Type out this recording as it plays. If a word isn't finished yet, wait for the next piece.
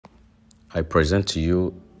I present to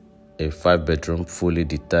you a 5-bedroom fully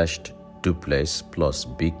detached duplex plus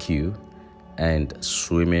BQ and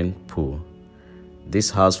swimming pool. This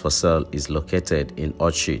house for sale is located in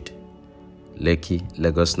Orchid, Lekki,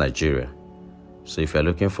 Lagos, Nigeria. So if you're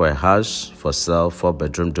looking for a house for sale,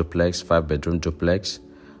 4-bedroom duplex, 5-bedroom duplex,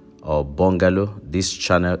 or bungalow, this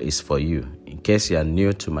channel is for you. In case you are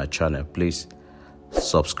new to my channel, please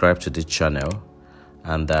subscribe to the channel.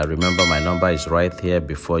 And remember, my number is right here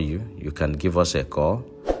before you. You can give us a call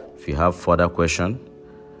if you have further question.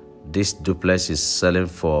 This duplex is selling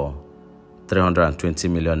for 320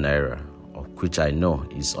 million naira, which I know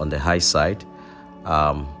is on the high side,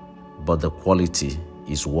 but the quality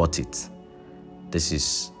is worth it. This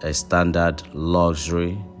is a standard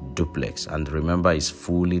luxury duplex, and remember, it's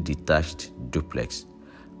fully detached duplex.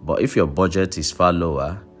 But if your budget is far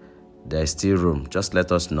lower, there's still room. Just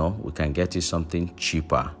let us know. We can get you something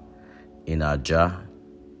cheaper in Aja,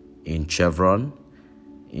 in Chevron,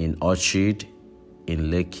 in Orchid, in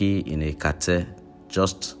Lekki, in Ekate.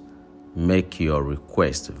 Just make your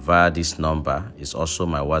request via this number. It's also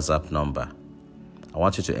my WhatsApp number. I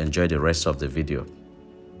want you to enjoy the rest of the video.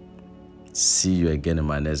 See you again in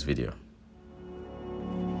my next video.